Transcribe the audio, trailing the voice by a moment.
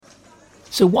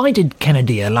So why did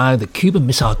Kennedy allow the Cuban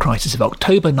Missile Crisis of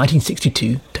October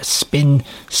 1962 to spin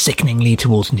sickeningly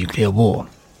towards nuclear war?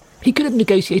 He could have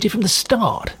negotiated from the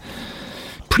start.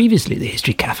 Previously at the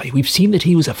History Cafe, we've seen that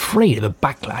he was afraid of a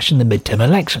backlash in the midterm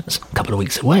elections, a couple of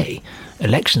weeks away,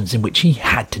 elections in which he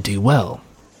had to do well.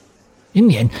 In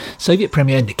the end, Soviet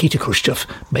Premier Nikita Khrushchev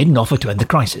made an offer to end the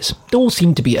crisis. It all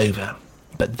seemed to be over.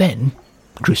 But then,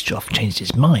 Khrushchev changed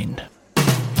his mind.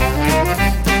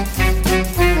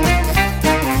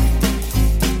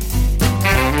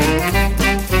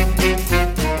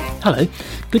 Hello,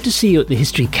 good to see you at the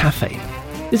History Cafe.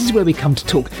 This is where we come to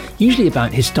talk, usually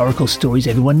about historical stories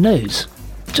everyone knows.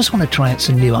 Just want to try out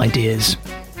some new ideas.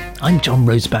 I'm John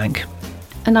Rosebank.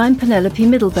 And I'm Penelope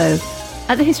Middlebow.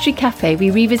 At the History Cafe,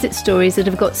 we revisit stories that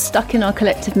have got stuck in our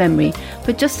collective memory,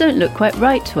 but just don't look quite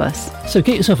right to us. So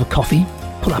get yourself a coffee,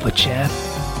 pull up a chair,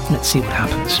 and let's see what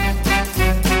happens.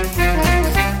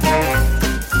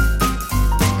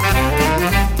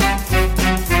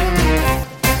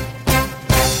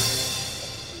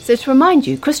 So to remind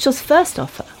you, Khrushchev's first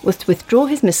offer was to withdraw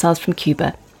his missiles from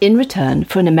Cuba in return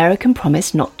for an American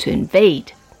promise not to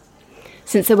invade.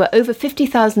 Since there were over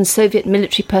 50,000 Soviet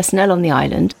military personnel on the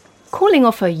island, calling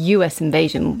off a US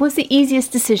invasion was the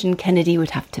easiest decision Kennedy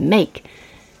would have to make.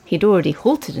 He'd already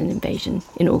halted an invasion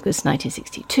in August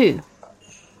 1962.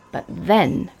 But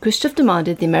then Khrushchev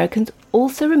demanded the Americans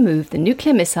also remove the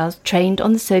nuclear missiles trained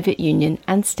on the Soviet Union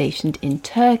and stationed in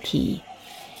Turkey.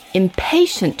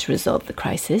 Impatient to resolve the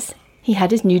crisis, he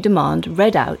had his new demand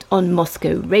read out on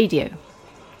Moscow radio.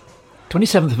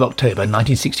 27th of October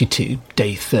 1962,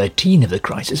 day 13 of the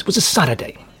crisis, was a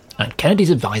Saturday, and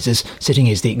Kennedy's advisers, sitting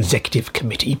as the Executive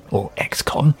Committee, or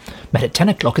ExComm, met at 10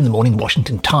 o'clock in the morning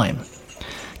Washington time.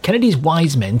 Kennedy's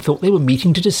wise men thought they were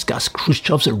meeting to discuss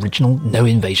Khrushchev's original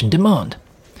no-invasion demand.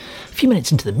 A few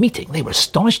minutes into the meeting, they were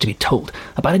astonished to be told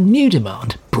about a new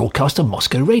demand broadcast on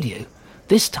Moscow radio,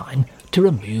 this time to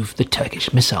remove the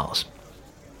Turkish missiles.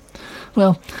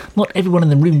 Well, not everyone in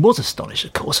the room was astonished,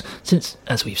 of course, since,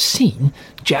 as we've seen,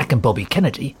 Jack and Bobby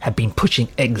Kennedy had been pushing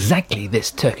exactly this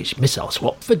Turkish missile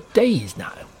swap for days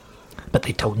now. But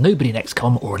they told nobody in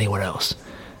ExComm or anywhere else.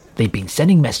 They'd been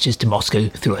sending messages to Moscow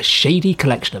through a shady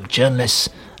collection of journalists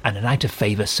and an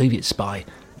out-of-favour Soviet spy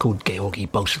called Georgy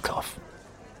Bolshakov.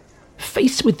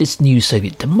 Faced with this new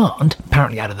Soviet demand,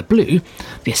 apparently out of the blue,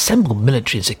 the assembled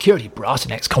military and security brass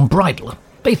in ExComm bridled.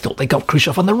 They thought they got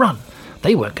Khrushchev on the run.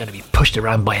 They weren't going to be pushed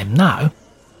around by him now.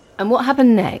 And what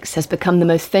happened next has become the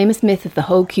most famous myth of the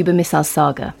whole Cuba Missile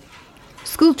saga.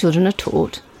 Schoolchildren are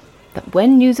taught that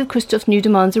when news of Khrushchev's new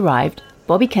demands arrived,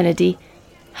 Bobby Kennedy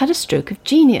had a stroke of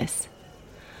genius.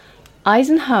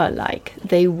 Eisenhower-like,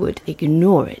 they would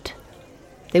ignore it.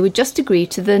 They would just agree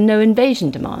to the no-invasion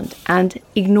demand and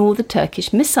ignore the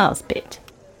Turkish missiles bit.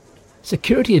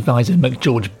 Security advisor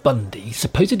McGeorge Bundy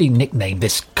supposedly nicknamed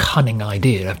this cunning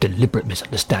idea of deliberate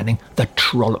misunderstanding the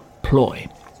trollop ploy.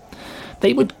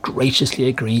 They would graciously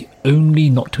agree only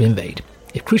not to invade.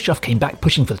 If Khrushchev came back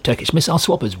pushing for the Turkish missile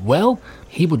swap as well,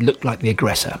 he would look like the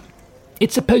aggressor.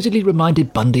 It supposedly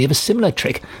reminded Bundy of a similar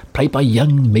trick played by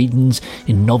young maidens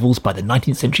in novels by the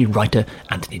 19th century writer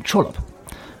Anthony Trollope.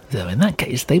 Though in that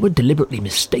case they were deliberately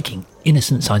mistaking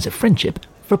innocent signs of friendship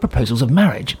for proposals of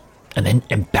marriage, and then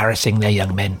embarrassing their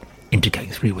young men into going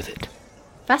through with it.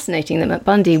 Fascinating that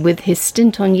McBundy, with his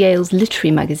stint on Yale's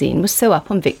literary magazine, was so up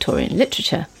on Victorian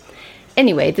literature.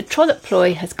 Anyway, the trollop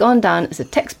ploy has gone down as a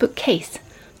textbook case,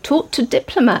 taught to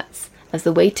diplomats as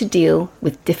the way to deal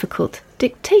with difficult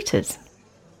dictators.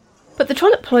 But the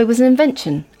trollop ploy was an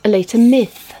invention, a later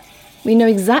myth. We know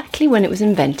exactly when it was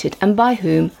invented and by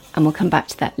whom, and we'll come back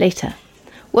to that later.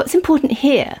 What's important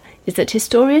here is that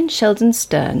historian Sheldon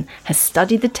Stern has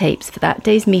studied the tapes for that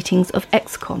day's meetings of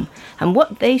ExComm, and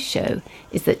what they show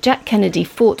is that Jack Kennedy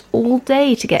fought all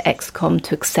day to get ExComm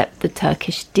to accept the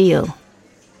Turkish deal.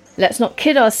 Let's not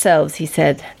kid ourselves, he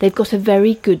said. They've got a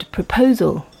very good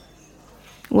proposal.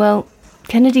 Well,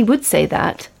 Kennedy would say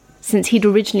that, since he'd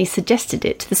originally suggested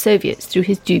it to the Soviets through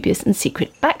his dubious and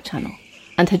secret back channel,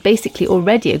 and had basically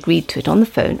already agreed to it on the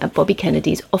phone at Bobby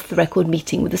Kennedy's off-the-record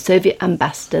meeting with the Soviet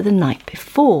ambassador the night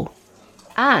before.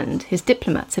 And his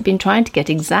diplomats had been trying to get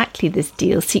exactly this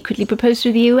deal secretly proposed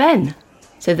to the UN,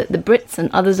 so that the Brits and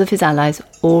others of his allies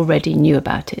already knew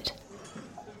about it.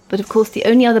 But of course the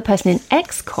only other person in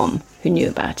ExComm who knew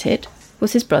about it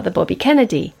was his brother Bobby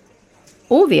Kennedy.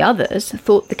 All the others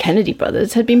thought the Kennedy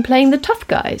brothers had been playing the tough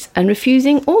guys and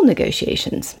refusing all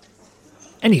negotiations.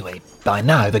 Anyway, by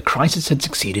now the crisis had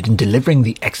succeeded in delivering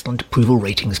the excellent approval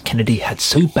ratings Kennedy had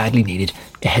so badly needed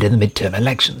ahead of the midterm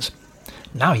elections.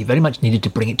 Now he very much needed to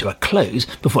bring it to a close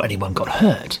before anyone got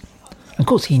hurt. Of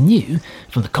course, he knew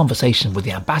from the conversation with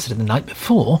the ambassador the night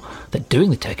before that doing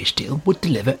the Turkish deal would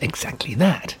deliver exactly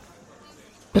that.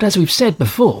 But as we've said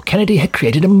before, Kennedy had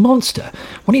created a monster.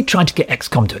 When he tried to get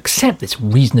ExCom to accept this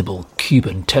reasonable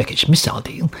Cuban-Turkish missile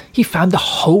deal, he found the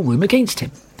whole room against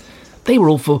him. They were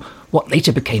all for what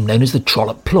later became known as the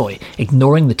Trollope ploy,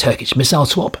 ignoring the Turkish missile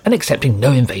swap and accepting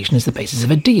no invasion as the basis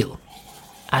of a deal.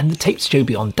 And the tapes show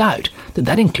beyond doubt that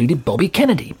that included Bobby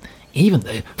Kennedy, even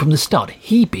though from the start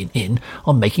he'd been in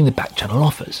on making the back-channel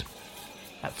offers.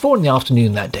 At 4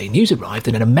 p.m. that day, news arrived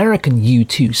that an American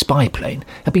U-2 spy plane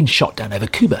had been shot down over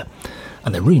Cuba,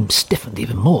 and the room stiffened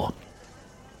even more.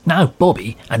 Now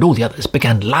Bobby and all the others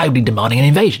began loudly demanding an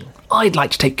invasion. "I'd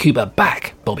like to take Cuba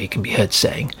back," Bobby can be heard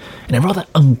saying, in a rather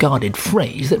unguarded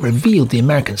phrase that revealed the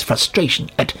Americans' frustration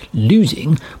at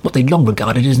losing what they long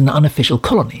regarded as an unofficial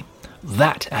colony.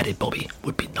 That, added Bobby,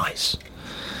 would be nice.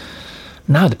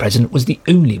 Now the president was the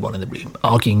only one in the room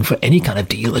arguing for any kind of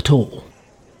deal at all.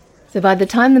 So by the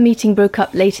time the meeting broke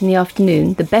up late in the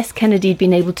afternoon, the best Kennedy'd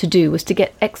been able to do was to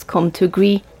get ExCom to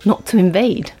agree not to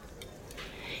invade.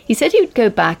 He said he would go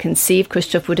back and see if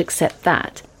Khrushchev would accept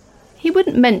that. He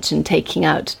wouldn't mention taking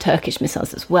out Turkish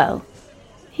missiles as well.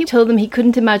 He told them he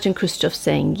couldn't imagine Khrushchev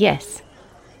saying yes.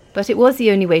 But it was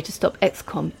the only way to stop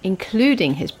ExCom,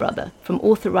 including his brother, from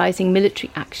authorising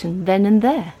military action then and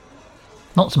there.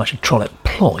 Not so much a Trollope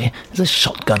ploy as a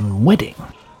shotgun wedding.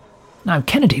 Now,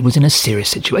 Kennedy was in a serious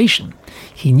situation.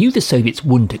 He knew the Soviets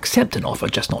wouldn't accept an offer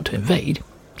just not to invade.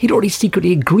 He'd already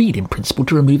secretly agreed in principle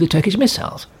to remove the Turkish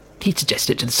missiles. He'd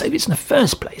suggested it to the Soviets in the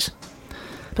first place.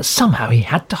 But somehow he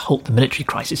had to halt the military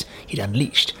crisis he'd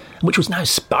unleashed, and which was now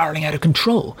spiralling out of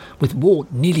control, with war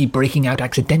nearly breaking out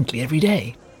accidentally every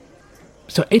day.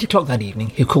 So at 8 o'clock that evening,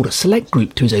 he called a select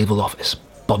group to his Oval Office.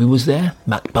 Bobby was there,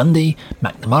 Matt Bundy,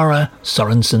 McNamara,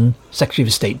 Sorensen, Secretary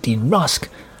of State Dean Rusk,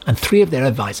 and 3 of their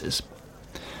advisors.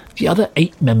 The other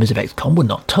 8 members of ExCom were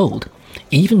not told.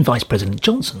 Even Vice President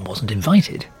Johnson wasn't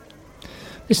invited.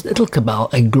 This little cabal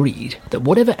agreed that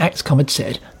whatever ExCom had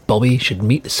said, Bobby should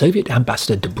meet the Soviet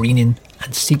ambassador Dobrynin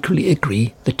and secretly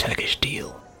agree the Turkish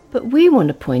deal. But we want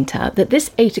to point out that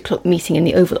this 8 o'clock meeting in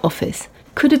the Oval Office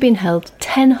could have been held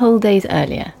 10 whole days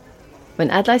earlier, when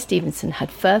Adlai Stevenson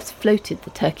had first floated the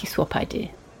Turkey swap idea.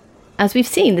 As we've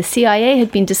seen, the CIA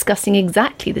had been discussing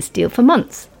exactly this deal for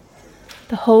months.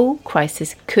 The whole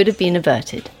crisis could have been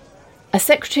averted. As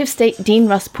Secretary of State Dean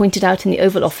Rusk pointed out in the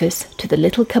Oval Office to the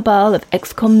little cabal of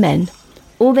ExCom men,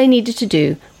 all they needed to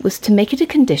do was to make it a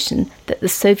condition that the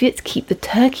Soviets keep the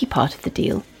Turkey part of the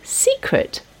deal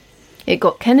secret. It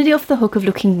got Kennedy off the hook of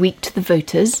looking weak to the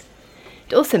voters.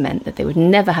 It also meant that they would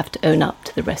never have to own up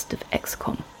to the rest of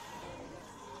ExCom.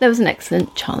 There was an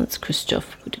excellent chance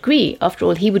Khrushchev would agree. After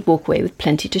all, he would walk away with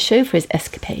plenty to show for his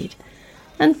escapade,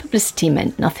 and publicity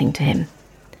meant nothing to him.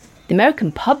 The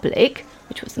American public,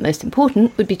 which was the most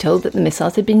important, would be told that the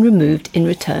missiles had been removed in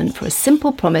return for a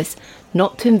simple promise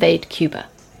not to invade Cuba,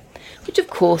 which of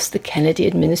course the Kennedy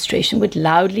administration would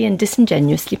loudly and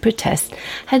disingenuously protest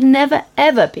had never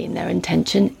ever been their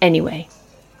intention anyway.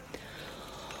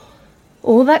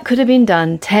 All that could have been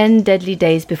done 10 deadly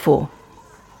days before.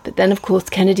 But then, of course,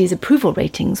 Kennedy's approval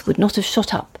ratings would not have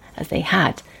shot up as they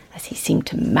had, as he seemed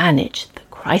to manage the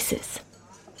crisis.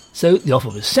 So the offer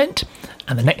was sent,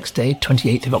 and the next day,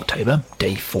 28th of October,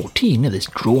 day 14 of this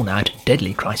drawn-out,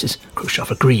 deadly crisis, Khrushchev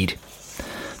agreed.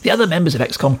 The other members of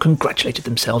ExCom congratulated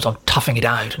themselves on toughing it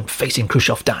out and facing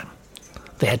Khrushchev down.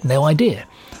 They had no idea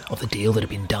of the deal that had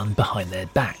been done behind their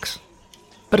backs.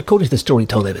 But according to the story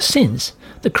told ever since,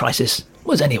 the crisis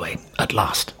was anyway, at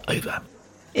last, over.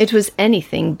 It was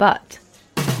anything but.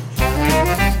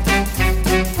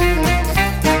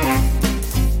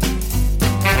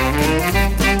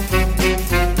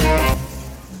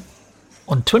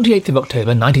 On 28th of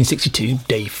October 1962,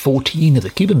 day 14 of the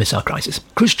Cuban Missile Crisis,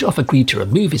 Khrushchev agreed to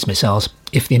remove his missiles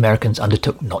if the Americans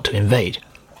undertook not to invade,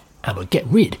 and would get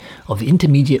rid of the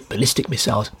intermediate ballistic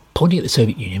missiles pointing at the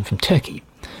Soviet Union from Turkey.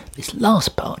 This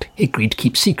last part he agreed to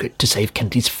keep secret to save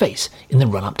Kennedy's face in the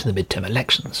run-up to the midterm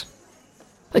elections.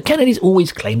 The Kennedys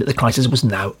always claimed that the crisis was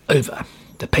now over.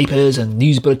 The papers and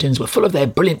news bulletins were full of their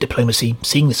brilliant diplomacy,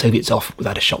 seeing the Soviets off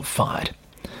without a shot fired.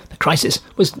 The crisis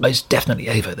was most definitely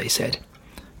over, they said.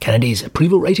 Kennedy's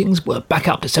approval ratings were back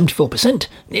up to 74%,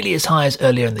 nearly as high as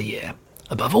earlier in the year.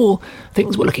 Above all,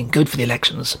 things were looking good for the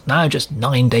elections, now just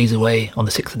 9 days away on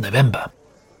the 6th of November.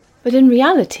 But in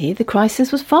reality, the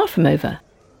crisis was far from over.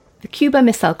 The Cuba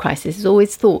Missile Crisis is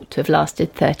always thought to have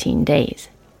lasted 13 days.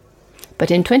 But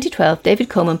in 2012, David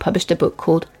Coleman published a book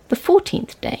called The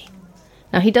 14th Day.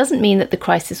 Now, he doesn't mean that the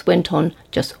crisis went on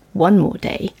just one more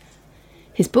day.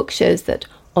 His book shows that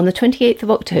On the 28th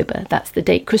of October, that's the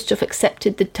date Khrushchev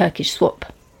accepted the Turkish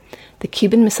swap, the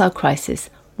Cuban Missile Crisis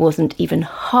wasn't even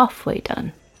halfway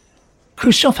done.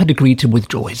 Khrushchev had agreed to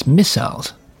withdraw his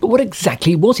missiles, but what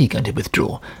exactly was he going to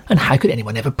withdraw, and how could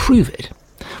anyone ever prove it?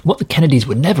 What the Kennedys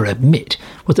would never admit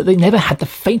was that they never had the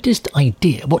faintest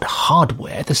idea what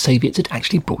hardware the Soviets had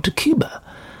actually brought to Cuba.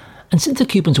 And since the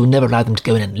Cubans would never allow them to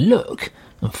go in and look,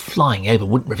 and flying over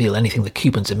wouldn't reveal anything the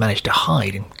Cubans had managed to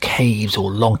hide in caves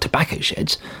or long tobacco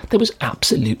sheds, there was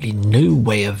absolutely no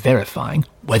way of verifying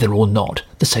whether or not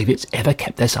the Soviets ever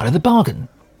kept their side of the bargain.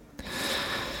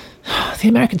 The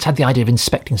Americans had the idea of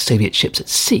inspecting Soviet ships at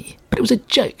sea, but it was a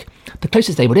joke. The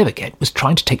closest they would ever get was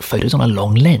trying to take photos on a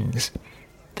long lens.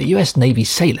 The US Navy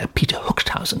sailor Peter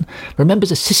Huchthausen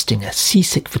remembers assisting a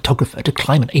seasick photographer to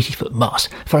climb an 80-foot mast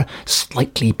for a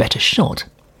slightly better shot.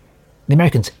 The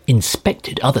Americans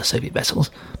inspected other Soviet vessels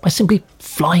by simply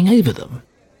flying over them.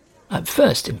 At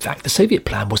first, in fact, the Soviet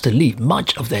plan was to leave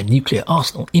much of their nuclear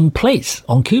arsenal in place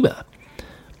on Cuba.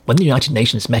 When the United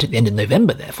Nations met at the end of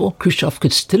November, therefore, Khrushchev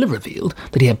could still have revealed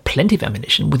that he had plenty of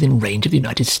ammunition within range of the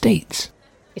United States.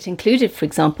 It included, for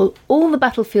example, all the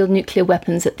battlefield nuclear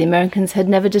weapons that the Americans had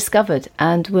never discovered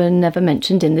and were never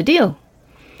mentioned in the deal.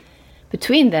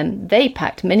 Between them, they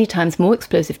packed many times more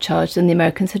explosive charge than the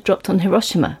Americans had dropped on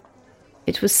Hiroshima.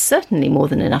 It was certainly more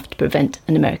than enough to prevent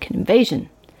an American invasion.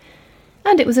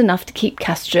 And it was enough to keep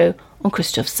Castro on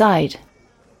Khrushchev's side.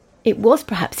 It was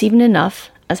perhaps even enough,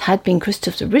 as had been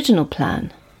Khrushchev's original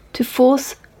plan, to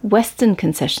force Western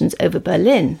concessions over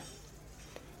Berlin.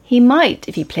 He might,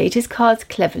 if he played his cards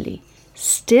cleverly,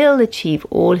 still achieve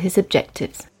all his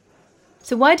objectives.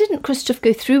 So why didn't Khrushchev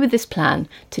go through with this plan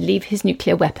to leave his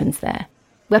nuclear weapons there?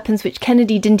 Weapons which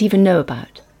Kennedy didn't even know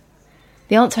about.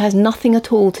 The answer has nothing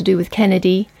at all to do with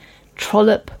Kennedy,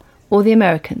 Trollope, or the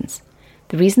Americans.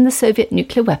 The reason the Soviet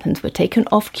nuclear weapons were taken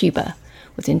off Cuba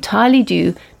was entirely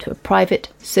due to a private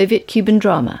Soviet-Cuban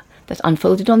drama that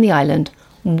unfolded on the island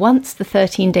once the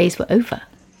 13 days were over.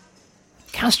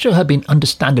 Castro had been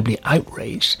understandably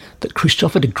outraged that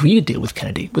Khrushchev had agreed a deal with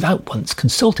Kennedy without once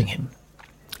consulting him.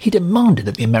 He demanded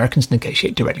that the Americans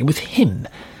negotiate directly with him,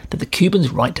 that the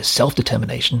Cubans' right to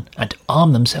self-determination and to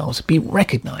arm themselves be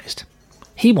recognised.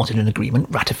 He wanted an agreement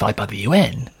ratified by the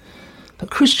UN, but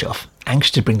Khrushchev,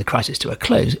 anxious to bring the crisis to a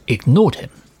close, ignored him.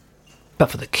 But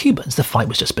for the Cubans, the fight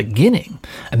was just beginning.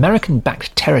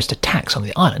 American-backed terrorist attacks on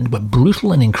the island were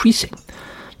brutal and increasing.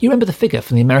 You remember the figure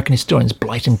from the American historians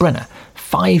Blight and Brenner,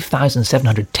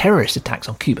 5,700 terrorist attacks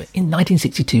on Cuba in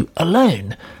 1962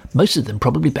 alone, most of them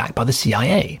probably backed by the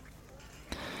CIA.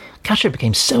 Castro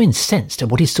became so incensed at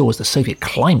what he saw as the Soviet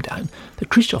climb down that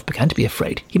Khrushchev began to be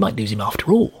afraid he might lose him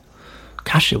after all.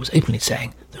 Castro was openly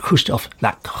saying that Khrushchev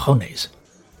lacked cojones,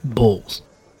 balls.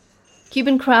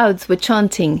 Cuban crowds were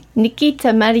chanting, "Nikita,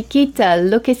 Mariquita,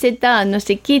 lo que se da no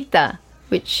se quita,"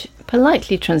 which,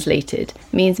 politely translated,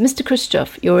 means, "Mr.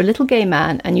 Khrushchev, you're a little gay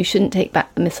man and you shouldn't take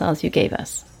back the missiles you gave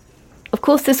us." Of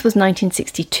course, this was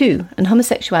 1962, and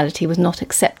homosexuality was not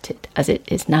accepted, as it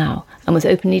is now, and was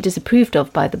openly disapproved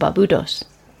of by the Barbudos.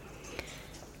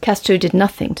 Castro did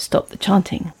nothing to stop the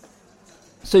chanting.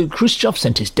 So Khrushchev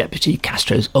sent his deputy,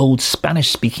 Castro's old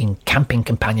Spanish-speaking camping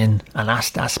companion,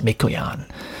 Anastas Mikoyan,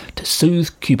 to soothe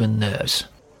Cuban nerves.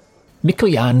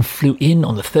 Mikoyan flew in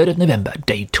on the 3rd of November,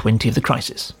 day 20 of the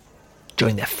crisis.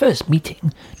 During their first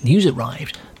meeting, news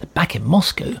arrived that back in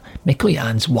Moscow,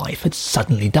 Mikoyan's wife had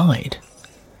suddenly died.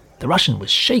 The Russian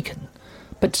was shaken,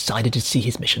 but decided to see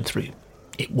his mission through.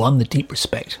 It won the deep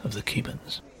respect of the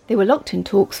Cubans. They were locked in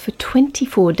talks for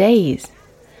 24 days.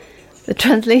 The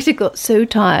translator got so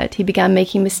tired he began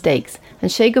making mistakes, and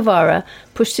Che Guevara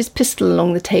pushed his pistol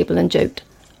along the table and joked,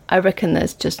 "I reckon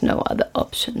there's just no other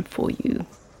option for you."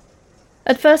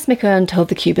 At first, Mikoyan told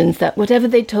the Cubans that whatever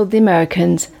they told the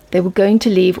Americans, they were going to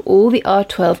leave all the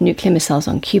R-12 nuclear missiles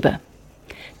on Cuba.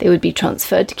 They would be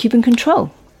transferred to Cuban control.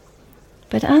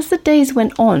 But as the days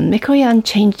went on, Mikoyan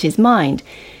changed his mind.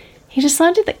 He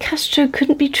decided that Castro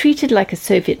couldn't be treated like a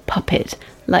Soviet puppet,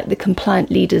 like the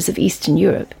compliant leaders of Eastern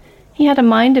Europe. He had a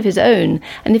mind of his own,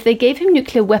 and if they gave him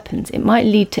nuclear weapons, it might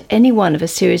lead to any one of a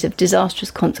series of disastrous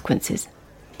consequences.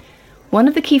 One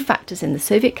of the key factors in the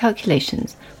Soviet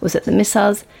calculations was that the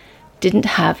missiles didn't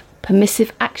have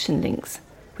permissive action links,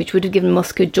 which would have given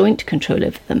Moscow joint control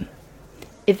over them.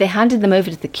 If they handed them over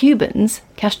to the Cubans,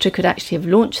 Castro could actually have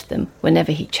launched them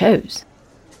whenever he chose.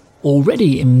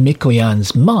 Already in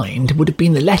Mikoyan's mind would have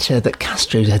been the letter that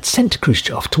Castro had sent to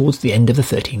Khrushchev towards the end of the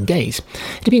 13 days.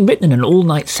 It had been written in an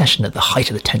all-night session at the height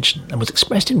of the tension and was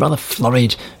expressed in rather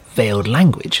florid, veiled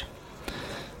language.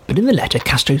 But in the letter,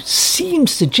 Castro seemed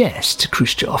to suggest to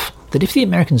Khrushchev that if the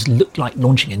Americans looked like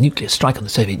launching a nuclear strike on the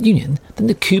Soviet Union, then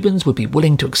the Cubans would be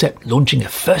willing to accept launching a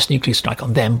first nuclear strike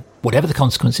on them, whatever the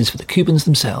consequences for the Cubans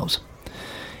themselves.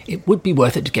 It would be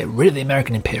worth it to get rid of the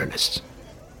American imperialists.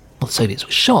 Well, the Soviets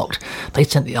were shocked. They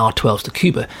sent the R-12s to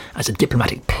Cuba as a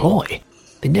diplomatic ploy.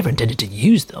 They never intended to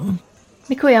use them.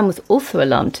 Mikoyan was also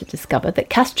alarmed to discover that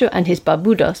Castro and his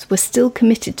barbudos were still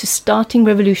committed to starting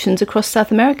revolutions across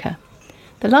South America.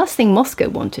 The last thing Moscow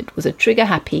wanted was a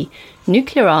trigger-happy,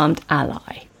 nuclear-armed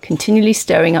ally, continually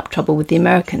stirring up trouble with the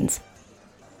Americans.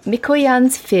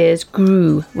 Mikoyan's fears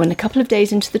grew when a couple of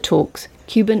days into the talks,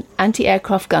 Cuban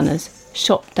anti-aircraft gunners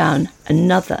shot down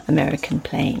another American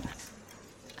plane.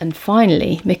 And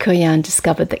finally, Mikoyan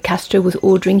discovered that Castro was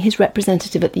ordering his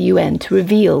representative at the UN to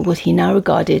reveal what he now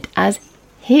regarded as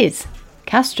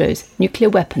Castro's, nuclear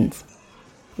weapons.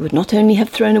 It would not only have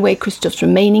thrown away Khrushchev's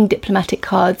remaining diplomatic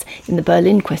cards in the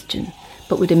Berlin question,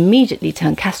 but would immediately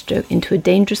turn Castro into a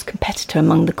dangerous competitor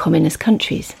among the communist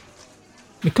countries.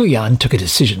 Mikoyan took a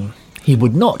decision. He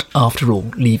would not, after all,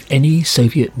 leave any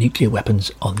Soviet nuclear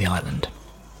weapons on the island.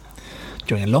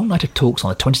 During a long night of talks on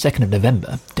the 22nd of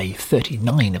November, day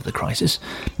 39 of the crisis,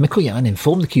 Mikoyan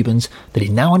informed the Cubans that he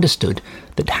now understood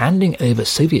that handing over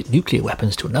Soviet nuclear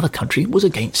weapons to another country was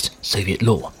against Soviet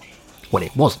law. Well,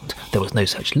 it wasn't. There was no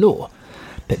such law.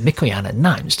 But Mikoyan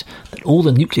announced that all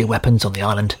the nuclear weapons on the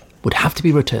island would have to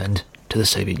be returned to the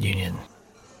Soviet Union.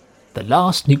 The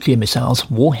last nuclear missiles,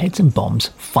 warheads and bombs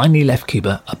finally left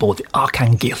Cuba aboard the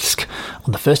Arkhangelsk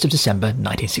on the 1st of December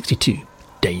 1962,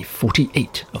 day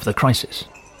 48 of the crisis.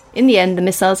 In the end, the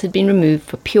missiles had been removed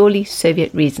for purely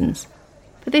Soviet reasons.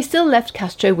 But they still left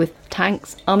Castro with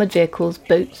tanks, armoured vehicles,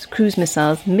 boats, cruise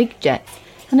missiles, MiG jets,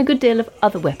 and a good deal of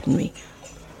other weaponry.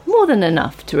 More than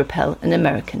enough to repel an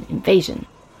American invasion.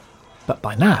 But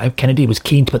by now, Kennedy was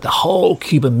keen to put the whole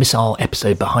Cuban missile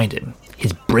episode behind him.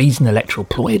 His brazen electoral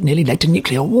ploy had nearly led to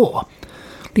nuclear war.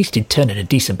 At least he'd turned in a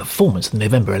decent performance in the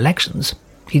November elections.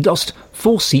 He'd lost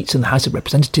 4 seats in the House of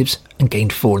Representatives and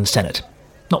gained 4 in the Senate.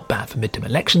 Not bad for midterm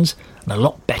elections, and a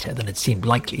lot better than had seemed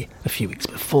likely a few weeks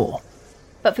before.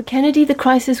 But for Kennedy, the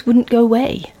crisis wouldn't go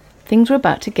away. Things were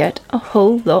about to get a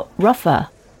whole lot rougher.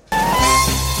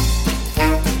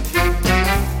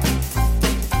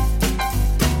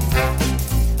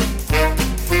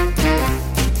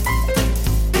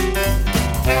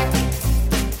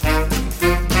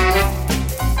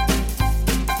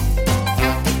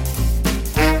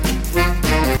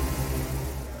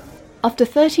 After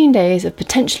 13 days of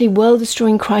potentially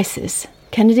world-destroying crisis,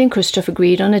 Kennedy and Khrushchev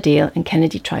agreed on a deal and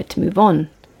Kennedy tried to move on.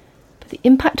 But the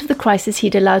impact of the crisis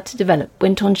he'd allowed to develop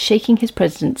went on shaking his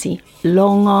presidency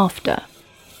long after.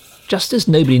 Just as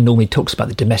nobody normally talks about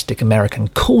the domestic American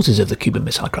causes of the Cuban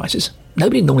Missile Crisis,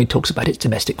 nobody normally talks about its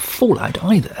domestic fallout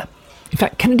either. In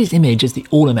fact, Kennedy's image as the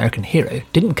all-American hero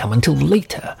didn't come until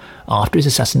later, after his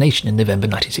assassination in November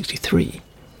 1963.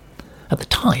 At the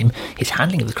time, his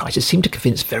handling of the crisis seemed to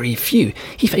convince very few.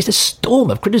 He faced a storm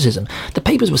of criticism. The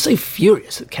papers were so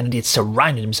furious that Kennedy had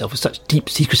surrounded himself with such deep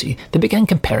secrecy, they began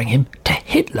comparing him to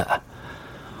Hitler.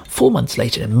 4 months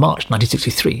later, in March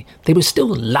 1963, they were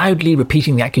still loudly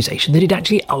repeating the accusation that he'd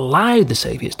actually allowed the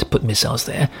Soviets to put missiles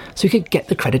there so he could get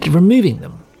the credit of removing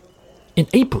them. In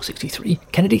April 1963,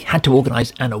 Kennedy had to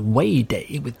organise an away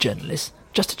day with journalists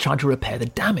just to try to repair the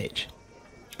damage.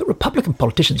 But Republican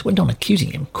politicians went on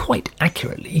accusing him, quite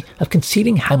accurately, of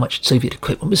concealing how much Soviet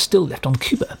equipment was still left on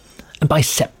Cuba. And by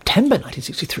September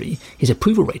 1963, his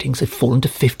approval ratings had fallen to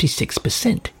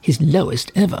 56%, his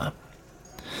lowest ever.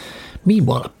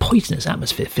 Meanwhile, a poisonous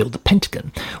atmosphere filled the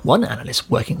Pentagon. One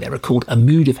analyst working there recalled a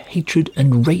mood of hatred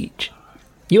and rage.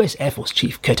 US Air Force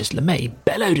Chief Curtis LeMay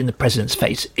bellowed in the president's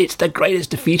face, "It's the greatest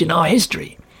defeat in our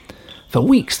history." For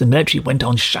weeks, the military went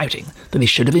on shouting that they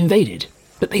should have invaded,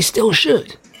 but they still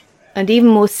should. And even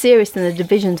more serious than the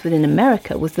divisions within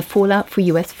America was the fallout for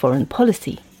US foreign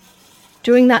policy.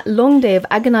 During that long day of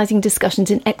agonising discussions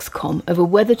in ExComm over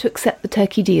whether to accept the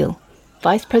Turkey deal,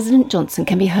 Vice President Johnson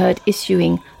can be heard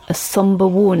issuing a sombre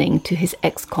warning to his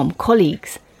ExComm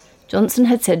colleagues. Johnson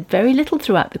had said very little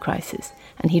throughout the crisis,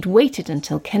 and he'd waited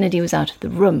until Kennedy was out of the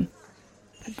room.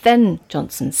 But then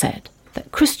Johnson said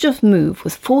that Khrushchev's move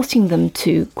was forcing them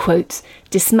to, quote,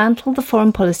 dismantle the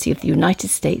foreign policy of the United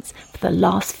States for the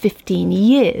last 15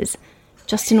 years,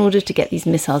 just in order to get these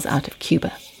missiles out of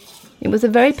Cuba. It was a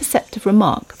very perceptive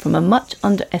remark from a much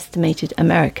underestimated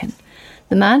American,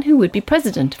 the man who would be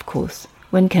president, of course,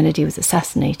 when Kennedy was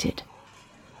assassinated.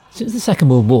 Since the Second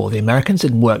World War, the Americans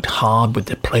had worked hard with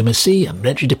diplomacy and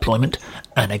military deployment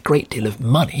and a great deal of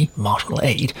money, Marshall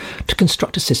aid, to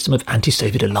construct a system of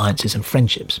anti-Soviet alliances and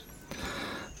friendships.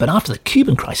 But after the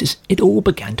Cuban crisis, it all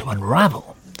began to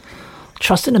unravel.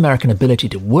 Trust in American ability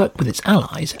to work with its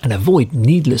allies and avoid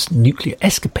needless nuclear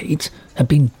escapades had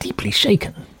been deeply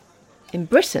shaken. In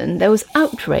Britain, there was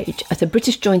outrage at a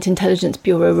British Joint Intelligence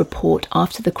Bureau report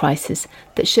after the crisis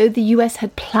that showed the US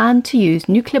had planned to use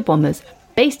nuclear bombers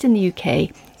based in the UK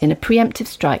in a preemptive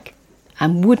strike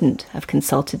and wouldn't have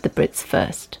consulted the Brits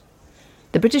first.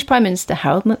 The British Prime Minister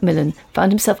Harold Macmillan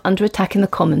found himself under attack in the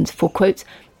Commons for, quote,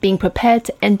 being prepared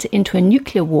to enter into a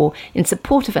nuclear war in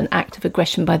support of an act of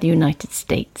aggression by the United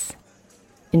States.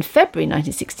 In February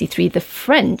 1963, the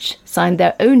French signed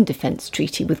their own defence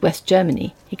treaty with West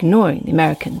Germany, ignoring the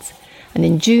Americans, and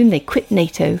in June they quit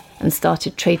NATO and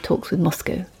started trade talks with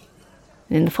Moscow.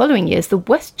 And in the following years, the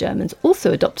West Germans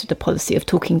also adopted a policy of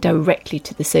talking directly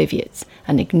to the Soviets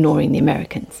and ignoring the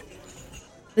Americans.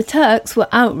 The Turks were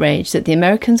outraged that the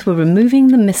Americans were removing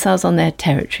the missiles on their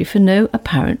territory for no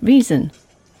apparent reason.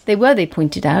 They were, they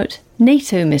pointed out,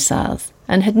 NATO missiles,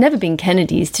 and had never been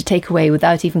Kennedy's to take away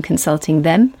without even consulting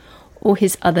them or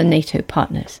his other NATO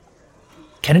partners.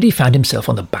 Kennedy found himself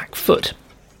on the back foot.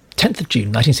 10th of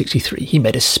June 1963, he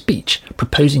made a speech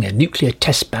proposing a nuclear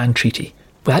test ban treaty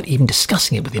without even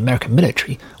discussing it with the American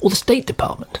military or the State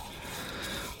Department.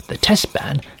 The test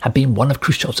ban had been one of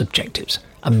Khrushchev's objectives,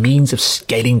 a means of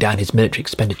scaling down his military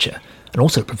expenditure and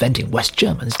also preventing West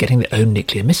Germans getting their own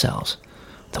nuclear missiles.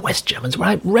 The West Germans were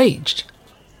outraged.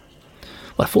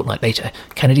 Well, a fortnight later,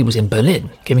 Kennedy was in Berlin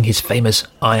giving his famous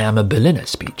 "I am a Berliner"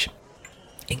 speech.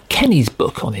 In Kenny's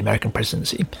book on the American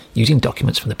presidency, using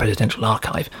documents from the Presidential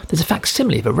Archive, there's a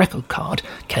facsimile of a record card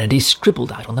Kennedy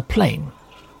scribbled out on the plane.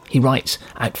 He writes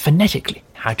out phonetically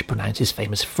how to pronounce his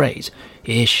famous phrase,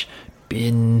 Ich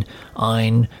bin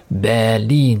ein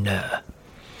Berliner.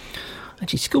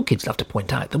 Actually, school kids love to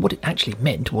point out that what it actually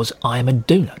meant was "I am a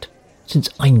donut," since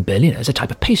ein Berliner is a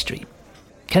type of pastry.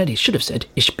 Kennedy should have said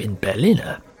 "Ich bin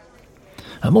Berliner."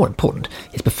 More important,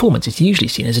 his performance is usually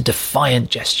seen as a defiant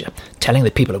gesture, telling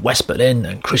the people of West Berlin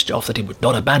and Khrushchev that he would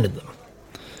not abandon them.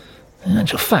 In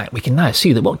actual fact, we can now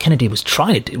see that what Kennedy was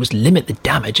trying to do was limit the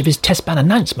damage of his test ban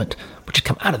announcement, which had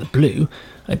come out of the blue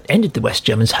and ended the West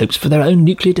Germans' hopes for their own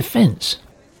nuclear defence.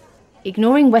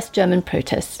 Ignoring West German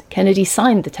protests, Kennedy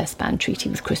signed the test ban treaty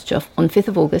with Khrushchev on 5th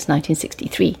of August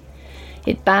 1963.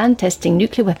 It banned testing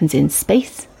nuclear weapons in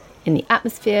space, in the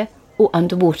atmosphere, or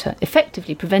underwater,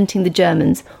 effectively preventing the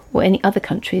Germans or any other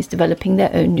countries developing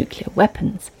their own nuclear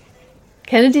weapons.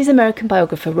 Kennedy's American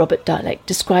biographer Robert Dalek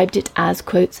described it as,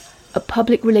 quote, a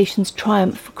public relations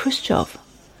triumph for Khrushchev,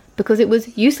 because it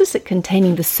was useless at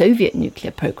containing the Soviet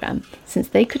nuclear program, since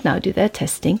they could now do their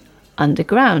testing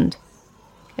underground.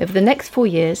 Over the next 4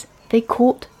 years, they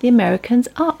caught the Americans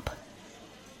up.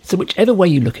 So whichever way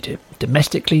you look at it,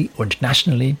 domestically or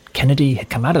internationally, Kennedy had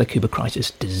come out of the Cuba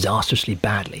crisis disastrously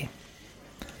badly.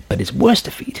 But his worst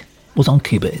defeat was on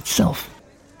Cuba itself.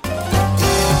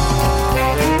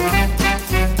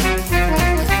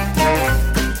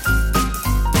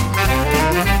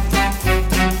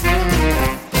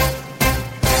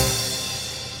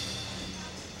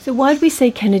 So why did we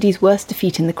say Kennedy's worst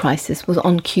defeat in the crisis was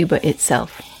on Cuba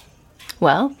itself?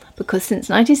 Well, because since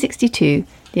 1962,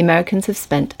 the Americans have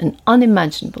spent an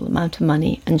unimaginable amount of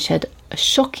money and shed a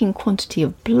shocking quantity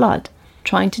of blood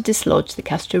trying to dislodge the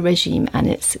Castro regime and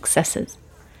its successors.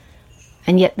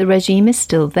 And yet the regime is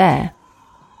still there.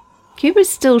 Cuba is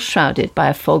still shrouded by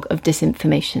a fog of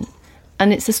disinformation,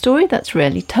 and it's a story that's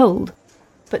rarely told.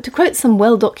 But to quote some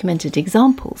well-documented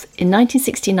examples, in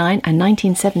 1969 and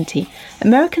 1970,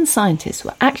 American scientists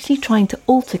were actually trying to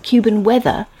alter Cuban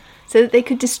weather so that they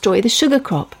could destroy the sugar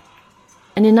crop.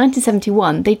 And in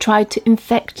 1971, they tried to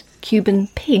infect Cuban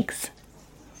pigs.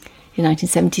 In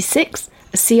 1976,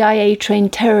 a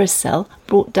CIA-trained terrorist cell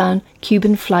brought down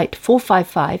Cuban Flight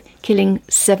 455, killing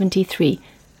 73,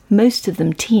 most of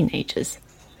them teenagers.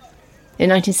 In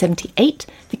 1978,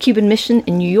 the Cuban mission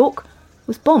in New York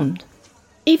was bombed.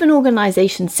 Even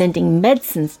organisations sending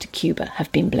medicines to Cuba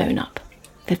have been blown up.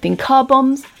 There have been car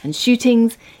bombs and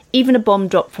shootings, even a bomb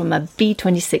dropped from a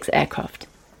B-26 aircraft.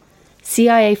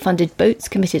 CIA-funded boats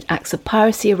committed acts of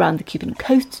piracy around the Cuban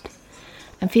coast,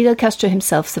 and Fidel Castro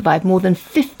himself survived more than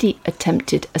 50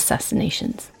 attempted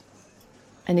assassinations.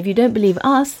 And if you don't believe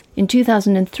us, in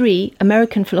 2003,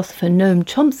 American philosopher Noam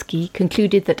Chomsky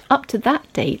concluded that up to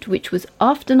that date, which was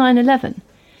after 9/11,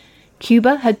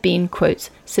 Cuba had been, quote,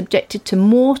 subjected to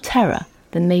more terror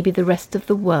than maybe the rest of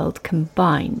the world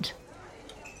combined.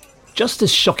 Just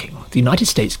as shocking, the United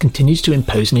States continues to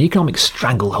impose an economic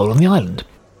stranglehold on the island.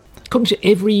 According to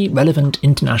every relevant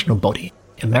international body,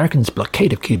 Americans'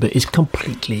 blockade of Cuba is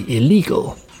completely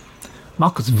illegal.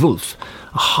 Markus Wolf,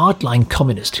 a hardline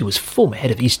communist who was former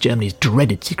head of East Germany's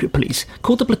dreaded secret police,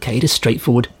 called the blockade a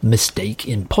straightforward mistake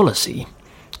in policy.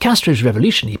 Castro's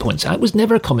revolution, he points out, was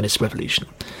never a communist revolution.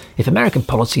 If American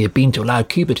policy had been to allow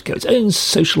Cuba to go its own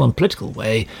social and political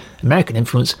way, American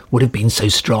influence would have been so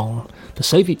strong. The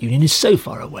Soviet Union is so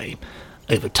far away.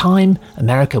 Over time,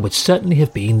 America would certainly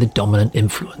have been the dominant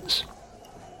influence.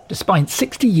 Despite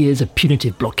 60 years of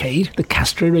punitive blockade, the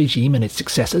Castro regime and its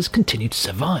successors continued to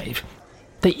survive.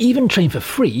 They even trained for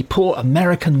free poor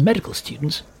American medical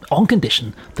students on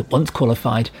condition that once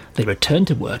qualified, they returned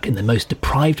to work in the most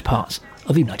deprived parts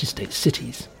of the United States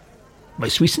cities.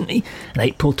 Most recently, in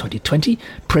April 2020,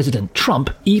 President Trump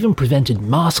even prevented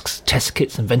masks, test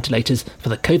kits and ventilators for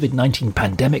the COVID-19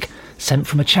 pandemic sent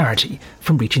from a charity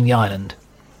from reaching the island.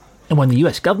 And when the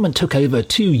US government took over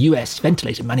 2 US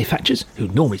ventilator manufacturers who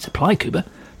normally supply Cuba,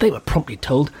 they were promptly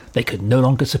told they could no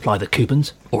longer supply the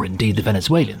Cubans or indeed the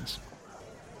Venezuelans.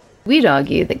 We'd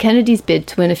argue that Kennedy's bid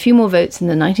to win a few more votes in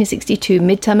the 1962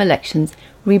 midterm elections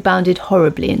rebounded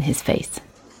horribly in his face.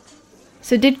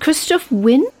 So did Khrushchev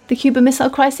win the Cuban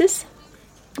Missile Crisis?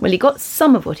 Well, he got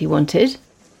some of what he wanted.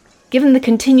 Given the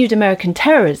continued American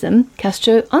terrorism,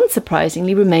 Castro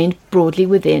unsurprisingly remained broadly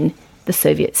within the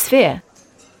Soviet sphere.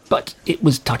 But it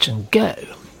was touch and go.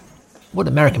 What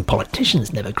American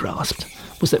politicians never grasped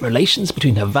was that relations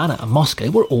between Havana and Moscow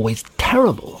were always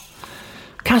terrible.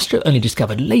 Castro only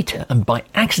discovered later, and by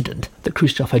accident, that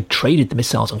Khrushchev had traded the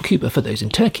missiles on Cuba for those in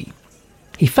Turkey.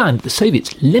 He found the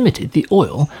Soviets limited the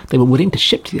oil they were willing to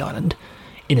ship to the island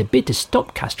in a bid to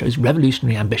stop Castro's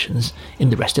revolutionary ambitions in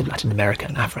the rest of Latin America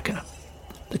and Africa.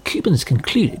 The Cubans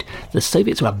concluded the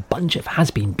Soviets were a bunch of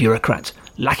has-been bureaucrats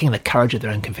lacking the courage of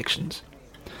their own convictions.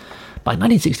 By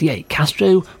 1968,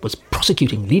 Castro was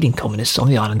prosecuting leading communists on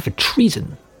the island for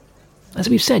treason. As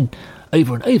we've said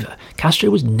over and over, Castro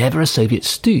was never a Soviet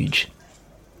stooge.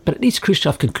 But at least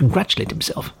Khrushchev could congratulate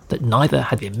himself that neither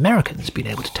had the Americans been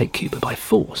able to take Cuba by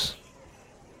force.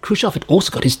 Khrushchev had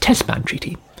also got his test ban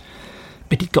treaty,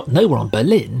 but he'd got nowhere on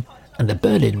Berlin, and the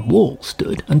Berlin Wall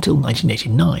stood until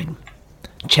 1989.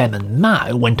 Chairman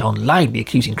Mao went on loudly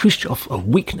accusing Khrushchev of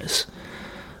weakness,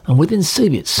 and within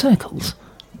Soviet circles,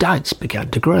 doubts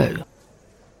began to grow.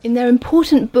 In their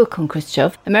important book on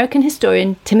Khrushchev, American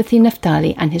historian Timothy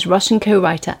Neftali and his Russian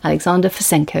co-writer Alexander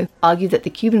Fosenko argue that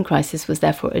the Cuban crisis was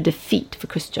therefore a defeat for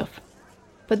Khrushchev.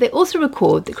 But they also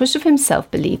record that Khrushchev himself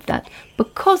believed that,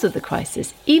 because of the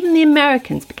crisis, even the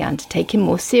Americans began to take him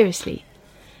more seriously.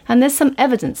 And there's some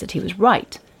evidence that he was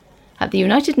right. At the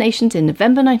United Nations in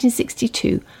November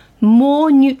 1962,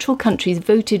 more neutral countries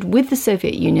voted with the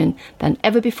Soviet Union than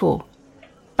ever before.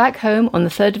 Back home on the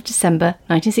 3rd of December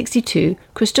 1962,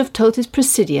 Khrushchev told his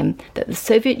presidium that the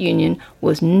Soviet Union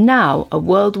was now a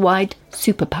worldwide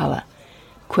superpower.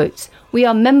 Quotes, "We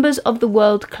are members of the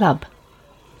World Club."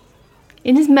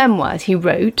 In his memoirs, he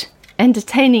wrote,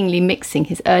 entertainingly mixing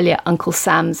his earlier Uncle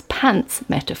Sam's pants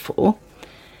metaphor,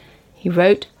 he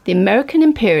wrote, "The American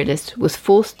imperialist was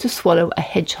forced to swallow a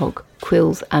hedgehog,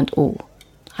 quills and all.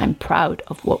 I'm proud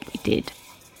of what we did."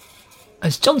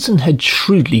 As Johnson had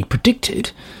shrewdly predicted,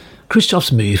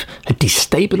 Khrushchev's move had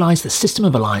destabilised the system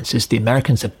of alliances the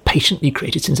Americans had patiently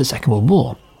created since the Second World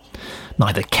War.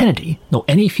 Neither Kennedy nor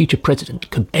any future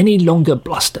president could any longer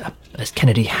bluster, as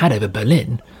Kennedy had over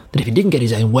Berlin, that if he didn't get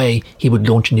his own way, he would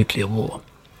launch a nuclear war.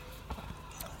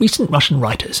 Recent Russian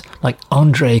writers, like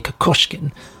Andrei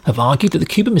Kokoshkin, have argued that the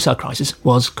Cuban Missile Crisis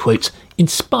was, quote,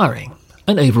 inspiring,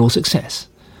 an overall success.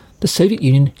 The Soviet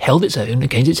Union held its own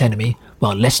against its enemy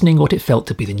while lessening what it felt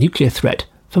to be the nuclear threat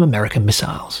from American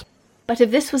missiles. But if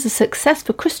this was a success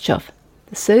for Khrushchev,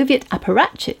 the Soviet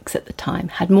apparatchiks at the time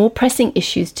had more pressing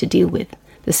issues to deal with.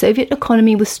 The Soviet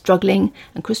economy was struggling,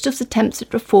 and Khrushchev's attempts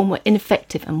at reform were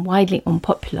ineffective and widely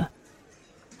unpopular.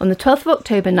 On the 12th of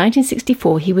October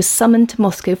 1964, he was summoned to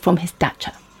Moscow from his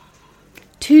dacha.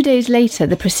 2 days later,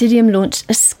 the Presidium launched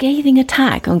a scathing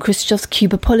attack on Khrushchev's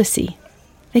Cuba policy.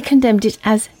 They condemned it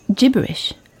as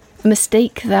gibberish, a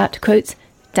mistake that, quote,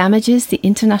 damages the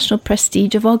international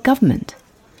prestige of our government,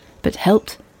 but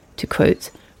helped to, quote,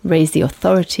 raise the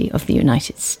authority of the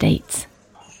United States.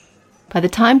 By the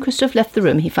time Khrushchev left the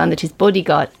room, he found that his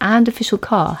bodyguard and official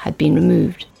car had been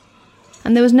removed.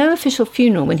 And there was no official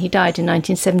funeral when he died in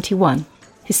 1971.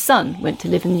 His son went to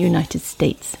live in the United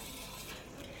States.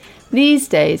 These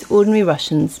days, ordinary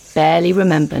Russians barely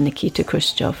remember Nikita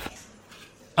Khrushchev.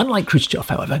 Unlike Khrushchev,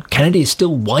 however, Kennedy is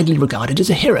still widely regarded as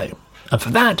a hero, and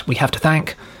for that we have to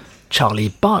thank Charlie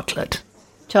Bartlett.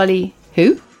 Charlie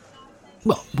who?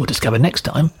 Well, we'll discover next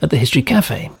time at the History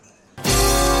Cafe.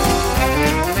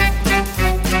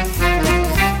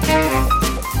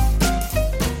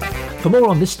 For more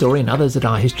on this story and others at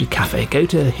our History Cafe, go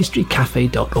to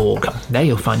historycafe.org. There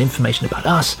you'll find information about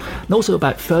us and also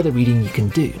about further reading you can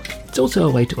do. It's also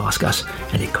a way to ask us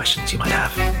any questions you might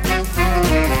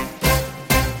have.